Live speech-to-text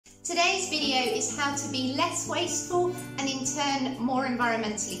Today's video is how to be less wasteful and in turn more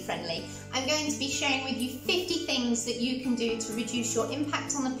environmentally friendly. I'm going to be sharing with you 50 things that you can do to reduce your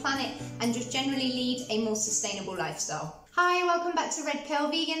impact on the planet and just generally lead a more sustainable lifestyle. Hi, welcome back to Red Curl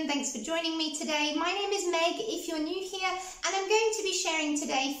Vegan. Thanks for joining me today. My name is Meg if you're new here, and I'm going to be sharing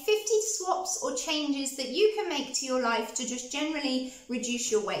today 50 swaps or changes that you can make to your life to just generally reduce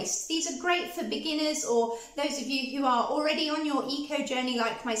your waste. These are great for beginners or those of you who are already on your eco journey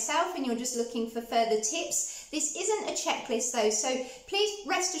like myself and you're just looking for further tips. This isn't a checklist though, so please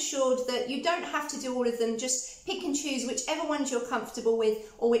rest assured that you don't have to do all of them. Just pick and choose whichever ones you're comfortable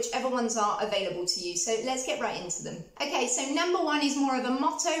with or whichever ones are available to you. So let's get right into them. Okay, so number one is more of a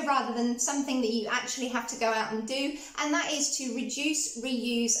motto rather than something that you actually have to go out and do, and that is to reduce,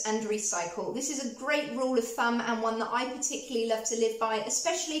 reuse and recycle. This is a great rule of thumb and one that I particularly love to live by,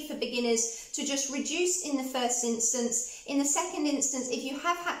 especially for beginners, to just reduce in the first instance. In the second instance, if you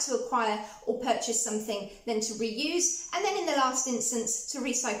have had to acquire or purchase something, then to reuse, and then in the last instance to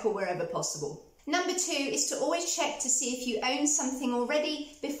recycle wherever possible. Number two is to always check to see if you own something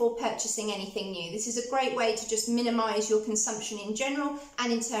already before purchasing anything new. This is a great way to just minimise your consumption in general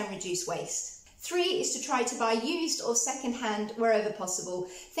and in turn reduce waste. Three is to try to buy used or second-hand wherever possible.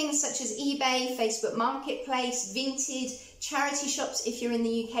 Things such as eBay, Facebook Marketplace, Vinted, charity shops if you're in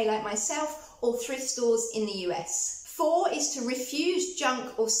the UK like myself, or thrift stores in the US. Four is to refuse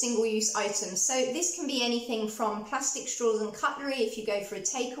junk or single-use items. So this can be anything from plastic straws and cutlery if you go for a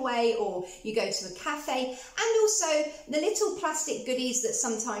takeaway or you go to a cafe, and also the little plastic goodies that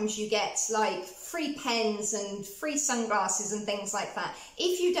sometimes you get, like free pens and free sunglasses and things like that.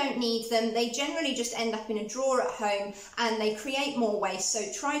 If you don't need them, they generally just end up in a drawer at home and they create more waste, so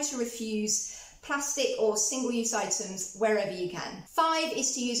try to refuse plastic or single-use items wherever you can. Five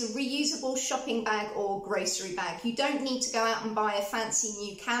is to use a reusable shopping bag or grocery bag. You don't need to go out and buy a fancy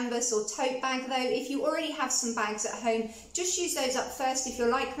new canvas or tote bag though. If you already have some bags at home, just use those up first. If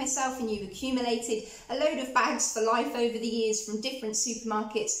you're like myself and you've accumulated a load of bags for life over the years from different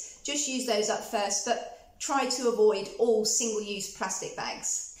supermarkets, just use those up first, but try to avoid all single-use plastic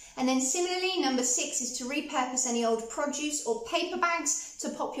bags. And then similarly, number six is to repurpose any old produce or paper bags to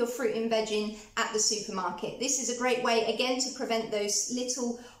pop your fruit and veg in at the supermarket. This is a great way, again, to prevent those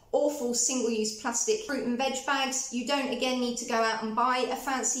little awful single-use plastic fruit and veg bags. You don't, again, need to go out and buy a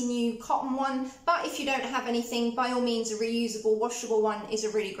fancy new cotton one, but if you don't have anything, by all means, a reusable, washable one is a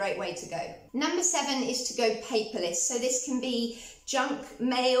really great way to go. Number seven is to go paperless. So this can be junk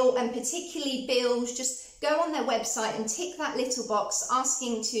mail and particularly bills. Just go on their website and tick that little box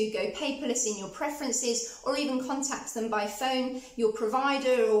asking to go paperless in your preferences, or even contact them by phone, your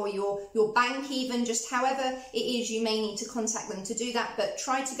provider or your bank even, just however it is you may need to contact them to do that, but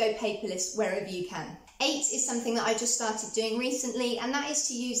try to go paperless wherever you can. 8 is something that I just started doing recently, and that is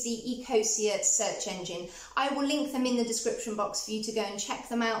to use the Ecosia search engine. I will link them in the description box for you to go and check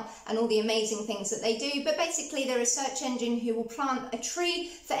them out and all the amazing things that they do. But basically they're a search engine who will plant a tree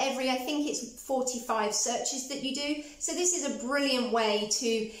for every, I think it's 45 searches that you do. So this is a brilliant way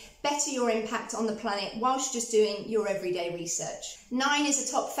to better your impact on the planet whilst just doing your everyday research. 9 is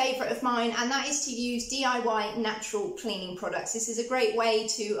a top favourite of mine, and that is to use DIY natural cleaning products. This is a great way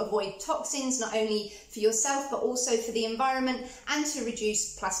to avoid toxins, not only for yourself but also for the environment, and to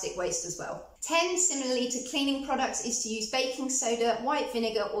reduce plastic waste as well. 10, similarly to cleaning products, is to use baking soda, white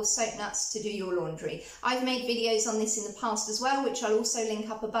vinegar or soap nuts to do your laundry. I've made videos on this in the past as well, which I'll also link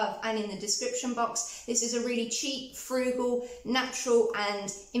up above and in the description box. This is a really cheap, frugal, natural and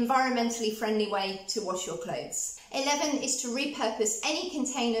environmentally friendly way to wash your clothes. 11 is to repurpose any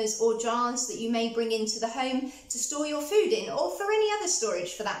containers or jars that you may bring into the home to store your food in, or for any other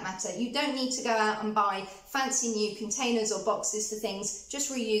storage for that matter. You don't need to go out and buy fancy new containers or boxes for things,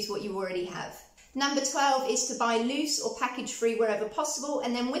 just reuse what you already have. Number 12 is to buy loose or package free wherever possible,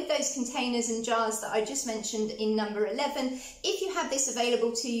 and then with those containers and jars that I just mentioned in number 11, if you have this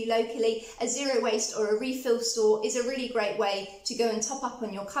available to you locally, a zero waste or a refill store is a really great way to go and top up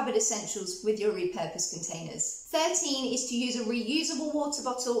on your cupboard essentials with your repurposed containers. 13 is to use a reusable water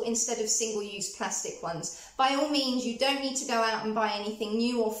bottle instead of single-use plastic ones. By all means, you don't need to go out and buy anything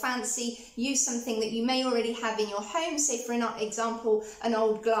new or fancy. Use something that you may already have in your home, say for example, an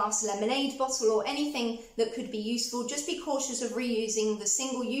old glass lemonade bottle or anything that could be useful. Just be cautious of reusing the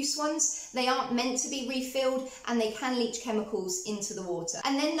single-use ones. They aren't meant to be refilled and they can leach chemicals into the water.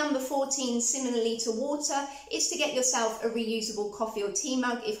 And then number 14, similarly to water, is to get yourself a reusable coffee or tea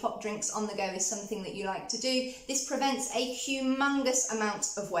mug if hot drinks on the go is something that you like to do. This prevents a humongous amount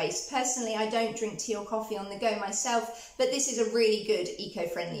of waste. Personally, I don't drink tea or coffee on the go myself, but this is a really good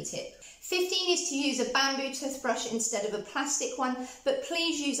eco-friendly tip. 15 is to use a bamboo toothbrush instead of a plastic one, but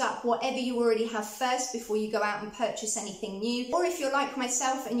please use up whatever you already have first before you go out and purchase anything new. Or if you're like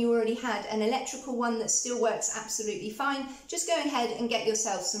myself and you already had an electrical one that still works absolutely fine, just go ahead and get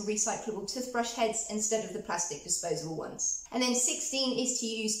yourself some recyclable toothbrush heads instead of the plastic disposable ones. And then 16 is to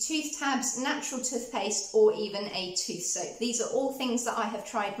use tooth tabs, natural toothpaste, or even a tooth soap. These are all things that I have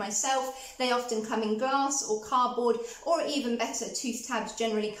tried myself. They often come in glass or cardboard, or even better, tooth tabs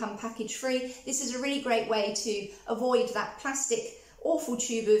generally come package free. This is a really great way to avoid that plastic awful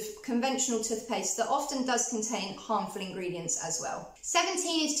tube of conventional toothpaste that often does contain harmful ingredients as well.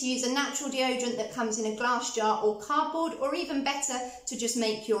 17 is to use a natural deodorant that comes in a glass jar or cardboard, or even better, to just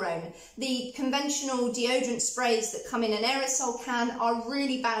make your own. The conventional deodorant sprays that come in an aerosol can are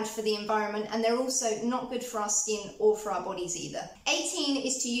really bad for the environment, and they're also not good for our skin or for our bodies either. 18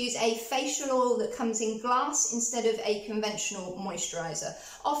 is to use a facial oil that comes in glass instead of a conventional moisturiser.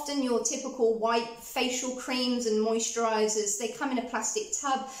 Often your typical white facial creams and moisturisers, they come in a plastic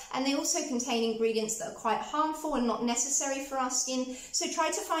tub, and they also contain ingredients that are quite harmful and not necessary for our skin. So try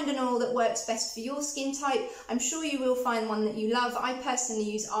to find an oil that works best for your skin type. I'm sure you will find one that you love. I personally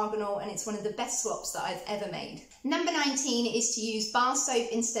use argan oil, and it's one of the best swaps that I've ever made. Number 19 is to use bar soap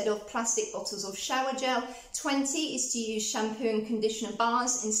instead of plastic bottles of shower gel. 20 is to use shampoo and conditioner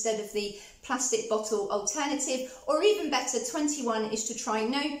bars instead of the plastic bottle alternative, or even better, 21 is to try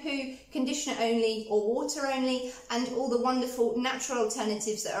no poo, conditioner only, or water only, and all the wonderful natural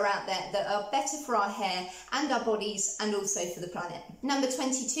alternatives that are out there that are better for our hair and our bodies, and also for the planet. Number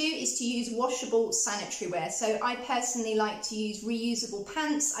 22 is to use washable sanitary wear. So I personally like to use reusable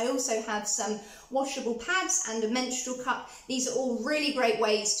pants. I also have some washable pads and a menstrual cup. These are all really great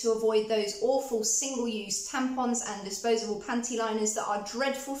ways to avoid those awful single-use tampons and disposable panty liners that are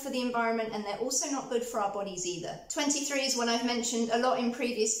dreadful for the environment, and they're also not good for our bodies either. 23 is one I've mentioned a lot in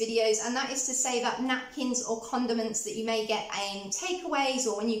previous videos, and that is to save up napkins or condiments that you may get in takeaways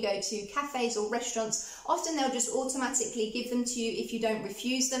or when you go to cafes or restaurants. Often they'll just automatically give them to you if you don't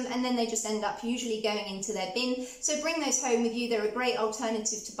refuse them, and then they just end up usually going into their bin. So bring those home with you. They're a great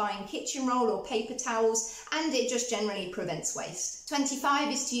alternative to buying kitchen roll or paper towels, and it just generally prevents waste.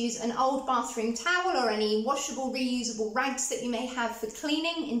 25 is to use an old bathroom towel or any washable, reusable rags that you may have for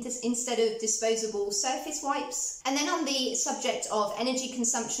cleaning instead of disposable surface wipes. And then on the subject of energy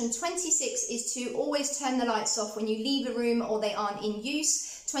consumption, 26 is to always turn the lights off when you leave a room or they aren't in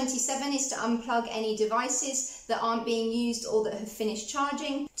use. 27 is to unplug any devices that aren't being used or that have finished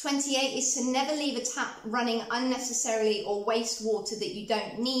charging. 28 is to never leave a tap running unnecessarily or waste water that you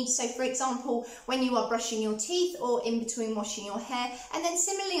don't need. So for example, when you are brushing your teeth or in between washing your hair. And then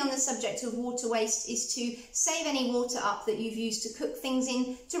similarly on the subject of water waste is to save any water up that you've used to cook things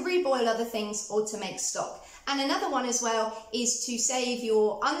in, to reboil other things, or to make stock. And another one as well is to save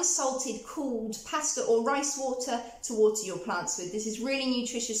your unsalted cooled pasta or rice water to water your plants with. This is really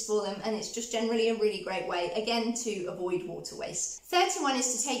nutritious for them, and it's just generally a really great way, again, to avoid water waste. 31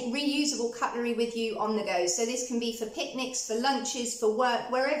 is to take reusable cutlery with you on the go. So this can be for picnics, for lunches, for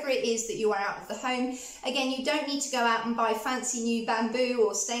work, wherever it is that you are out of the home. Again, you don't need to go out and buy fancy new bamboo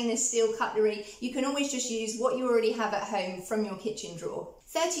or stainless steel cutlery. You can always just use what you already have at home from your kitchen drawer.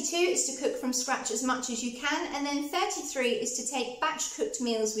 32 is to cook from scratch as much as you can, and then 33 is to take batch cooked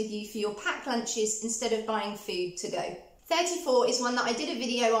meals with you for your packed lunches instead of buying food to go. 34 is one that I did a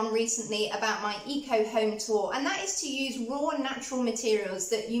video on recently about my eco home tour, and that is to use raw natural materials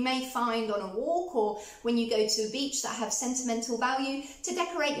that you may find on a walk or when you go to a beach that have sentimental value to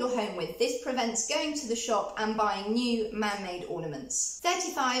decorate your home with. This prevents going to the shop and buying new man-made ornaments.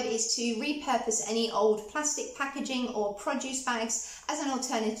 35 is to repurpose any old plastic packaging or produce bags as an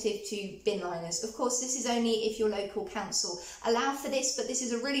alternative to bin liners. Of course, this is only if your local council allow for this, but this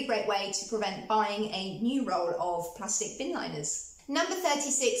is a really great way to prevent buying a new roll of plastic bin liners. Number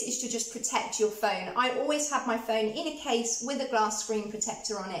 36 is to just protect your phone. I always have my phone in a case with a glass screen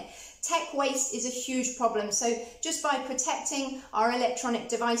protector on it. Tech waste is a huge problem, so just by protecting our electronic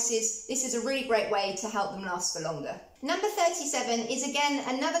devices, this is a really great way to help them last for longer. Number 37 is again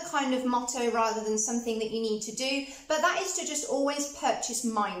another kind of motto rather than something that you need to do, but that is to just always purchase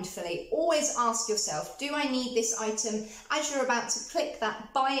mindfully. Always ask yourself, do I need this item? As you're about to click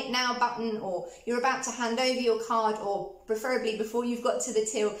that buy it now button, or you're about to hand over your card, or preferably before you've got to the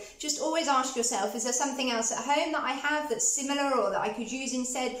till, just always ask yourself, is there something else at home that I have that's similar or that I could use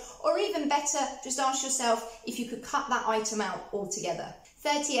instead? Or even better, just ask yourself if you could cut that item out altogether.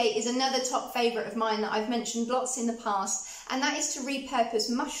 38 is another top favourite of mine that I've mentioned lots in the past, and that is to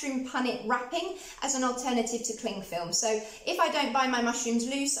repurpose mushroom punnet wrapping as an alternative to cling film. So if I don't buy my mushrooms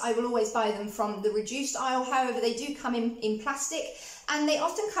loose, I will always buy them from the reduced aisle. However, they do come in plastic. and they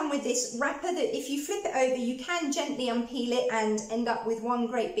often come with this wrapper that if you flip it over, you can gently unpeel it and end up with one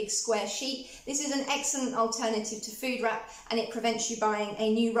great big square sheet. This is an excellent alternative to food wrap, and it prevents you buying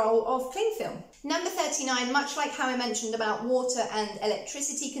a new roll of cling film. Number 39, much like how I mentioned about water and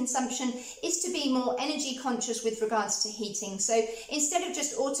electricity consumption, is to be more energy conscious with regards to heating. So instead of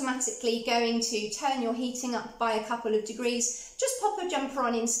just automatically going to turn your heating up by a couple of degrees, just pop a jumper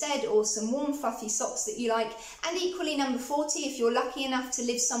on instead, or some warm fluffy socks that you like. And equally, number 40, if you're lucky enough to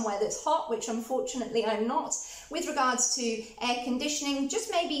live somewhere that's hot, which unfortunately I'm not, with regards to air conditioning,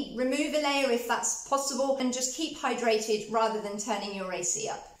 just maybe remove a layer if that's possible, and just keep hydrated rather than turning your AC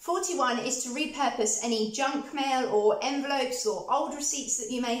up. 41 is to repurpose any junk mail or envelopes or old receipts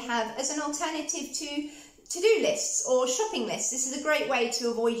that you may have as an alternative to to-do lists or shopping lists. This is a great way to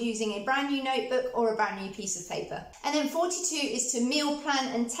avoid using a brand new notebook or a brand new piece of paper. And then 42 is to meal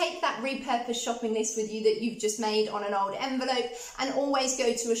plan and take that repurposed shopping list with you that you've just made on an old envelope, and always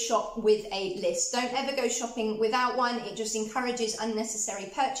go to a shop with a list. Don't ever go shopping without one. It just encourages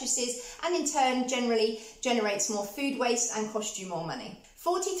unnecessary purchases and in turn generally generates more food waste and costs you more money.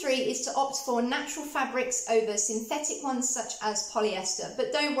 43 is to opt for natural fabrics over synthetic ones such as polyester.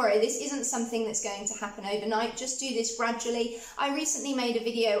 But don't worry, this isn't something that's going to happen overnight. Just do this gradually. I recently made a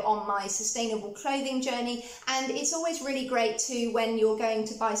video on my sustainable clothing journey, and it's always really great to, when you're going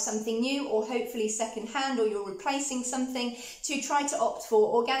to buy something new or hopefully second-hand, or you're replacing something, to try to opt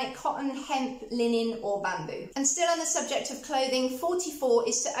for organic cotton, hemp, linen or bamboo. And still on the subject of clothing, 44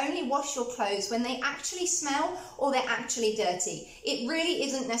 is to only wash your clothes when they actually smell or they're actually dirty. It really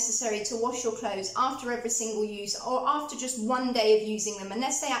isn't necessary to wash your clothes after every single use or after just one day of using them,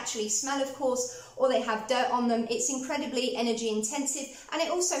 unless they actually smell, of course, or they have dirt on them. It's incredibly energy intensive, and it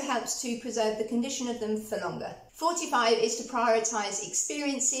also helps to preserve the condition of them for longer. 45 is to prioritise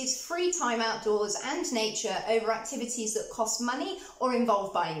experiences, free time outdoors and nature over activities that cost money or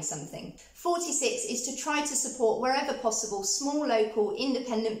involve buying something. 46 is to try to support, wherever possible, small local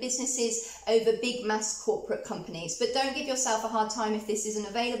independent businesses over big mass corporate companies. But don't give yourself a hard time if this isn't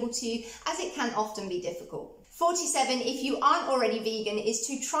available to you, as it can often be difficult. 47, if you aren't already vegan, is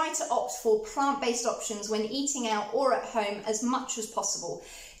to try to opt for plant-based options when eating out or at home as much as possible.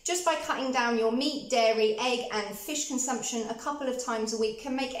 Just by cutting down your meat, dairy, egg and fish consumption a couple of times a week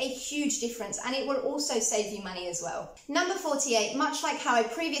can make a huge difference, and it will also save you money as well. Number 48, much like how I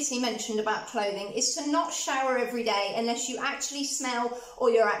previously mentioned about clothing, is to not shower every day unless you actually smell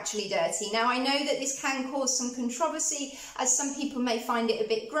or you're actually dirty. Now, I know that this can cause some controversy, as some people may find it a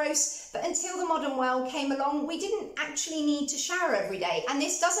bit gross, but until the modern world came along, we didn't actually need to shower every day. And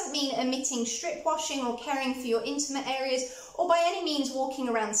this doesn't mean omitting strip washing or caring for your intimate areas, or by any means walking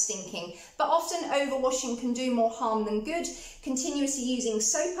around stinking, but often overwashing can do more harm than good. Continuously using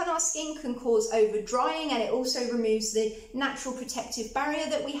soap on our skin can cause over drying, and it also removes the natural protective barrier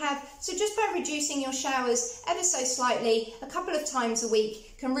that we have. So just by reducing your showers ever so slightly a couple of times a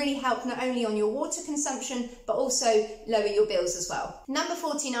week can really help, not only on your water consumption but also lower your bills as well. Number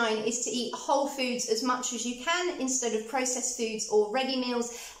 49 is to eat whole foods as much as you can instead of processed foods or ready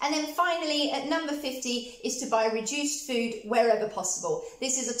meals. And then finally, at number 50, is to buy reduced food wherever possible.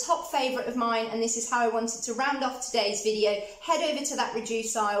 This is a top favourite of mine, and this is how I wanted to round off today's video. Head over to that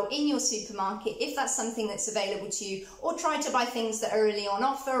reduce aisle in your supermarket if that's something that's available to you, or try to buy things that are really on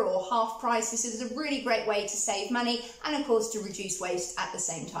offer or half price. This is a really great way to save money and of course to reduce waste at the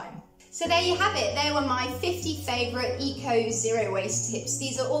same time. So there you have it. There were my 50 favourite eco zero waste tips.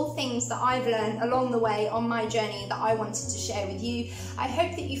 These are all things that I've learned along the way on my journey that I wanted to share with you. I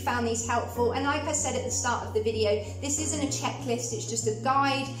hope that you found these helpful, and like I said at the start of the video, this isn't a checklist, it's just a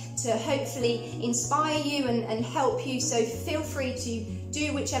guide to hopefully inspire you and help you. So feel free to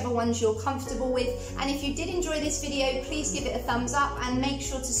do whichever ones you're comfortable with. And if you did enjoy this video, please give it a thumbs up and make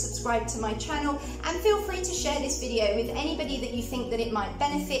sure to subscribe to my channel, and feel free to share this video with anybody that you think that it might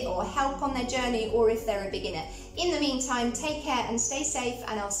benefit or help on their journey, or if they're a beginner. In the meantime, take care and stay safe,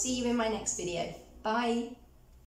 and I'll see you in my next video. Bye.